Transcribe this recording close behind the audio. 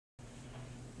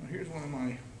here's one of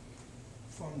my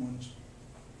fun ones.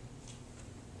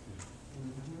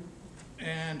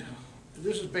 And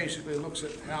this is basically looks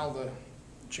at how the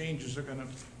changes are going to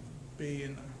be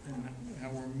and how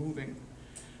we're moving.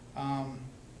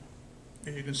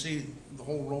 And you can see the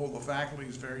whole role of the faculty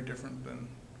is very different than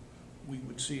we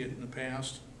would see it in the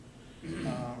past.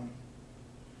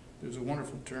 There's a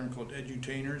wonderful term called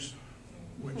edutainers,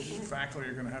 which faculty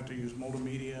are going to have to use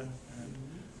multimedia and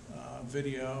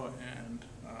video and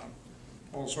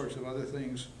all sorts of other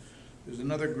things. There's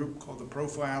another group called the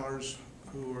profilers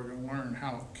who are going to learn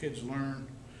how kids learn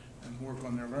and work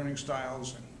on their learning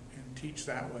styles and teach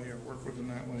that way or work with them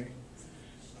that way.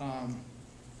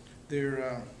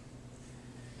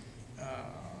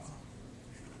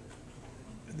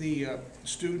 The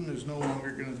student is no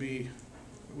longer going to be,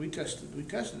 we tested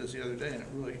this the other day, and it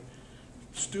really,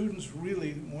 students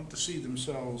really want to see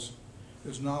themselves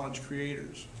as knowledge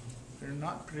creators. They're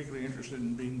not particularly interested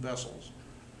in being vessels.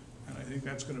 And I think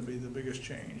that's going to be the biggest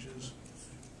change is,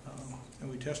 and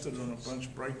we tested on a bunch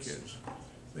of bright kids.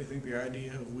 They think the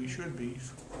idea of we should be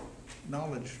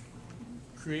knowledge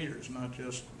creators, not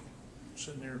just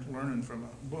sitting there learning from a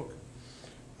book.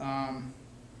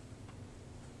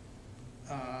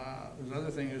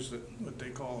 Another thing is that what they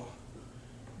call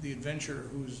the adventurer,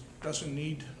 who doesn't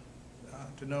need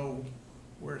to know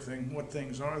what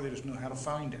things are, they just know how to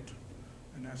find it.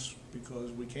 And that's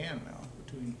because we can now,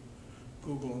 between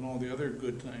Google and all the other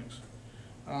good things.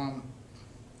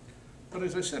 But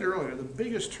as I said earlier, the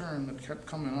biggest term that kept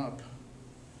coming up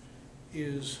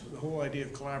is the whole idea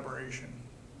of collaboration.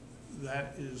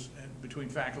 That is between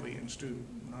faculty and student,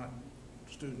 not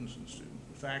students and students,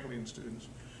 faculty and students.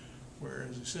 Where,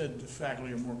 as I said, the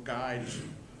faculty are more guides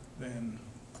than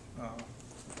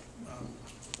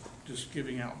just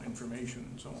giving out information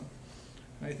and so on.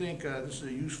 And I think this is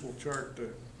a useful chart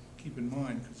to keep in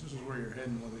mind, because this is where you're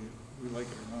heading, whether we like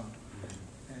it or not.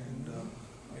 And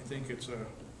I think it's an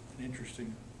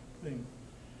interesting thing.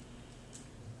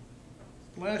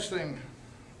 The last thing,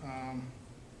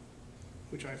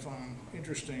 which I found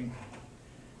interesting,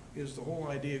 is the whole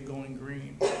idea of going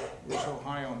green. We're so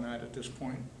high on that at this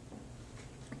point.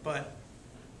 But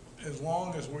as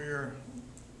long as we're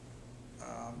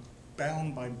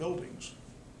bound by buildings,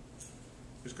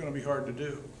 it's going to be hard to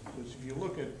do. Because if you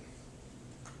look at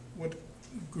what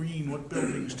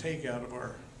buildings take out of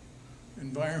our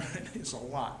environment, it's a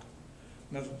lot.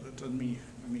 That doesn't mean,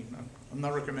 I'm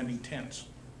not recommending tents.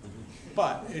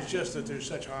 But it's just that there's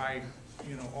such high,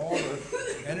 all the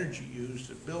energy used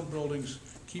to build buildings,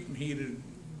 keep them heated,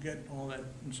 get all that,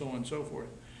 and so on and so forth.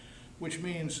 Which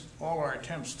means all our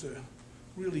attempts to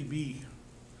really be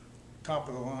top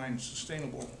of the line,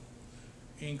 sustainable,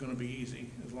 ain't going to be easy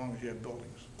as long as you have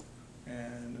buildings,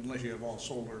 and unless you have all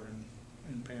solar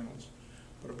and panels.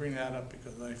 But I bring that up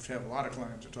because I have a lot of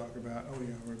clients that talk about, oh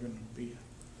yeah, we're going to be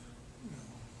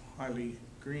highly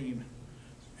green,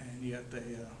 and yet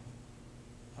they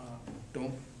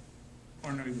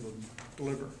aren't able to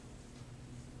deliver.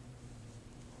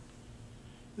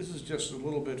 This is just a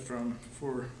little bit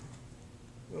for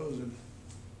those in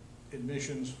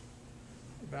admissions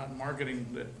about marketing,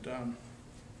 that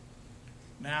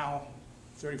now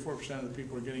 34% of the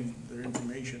people are getting their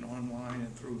information online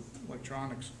and through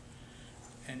electronics,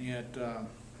 and yet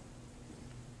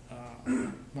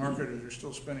marketers are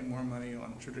still spending more money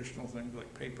on traditional things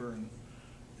like paper and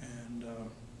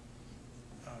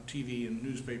TV and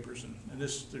newspapers, and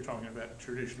this, they're talking about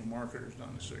traditional marketers,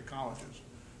 not necessarily colleges.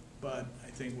 But I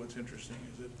think what's interesting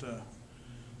is it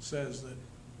says that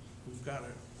we've got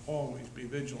to always be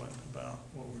vigilant about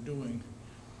what we're doing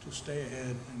to stay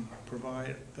ahead and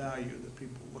provide value that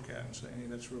people look at and say, hey,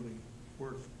 that's really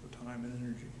worth the time and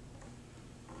energy.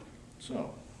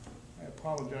 So, I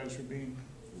apologize for being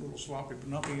a little sloppy, but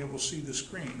not being able to see the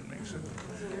screen. It makes it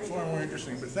far more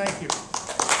interesting, but thank you.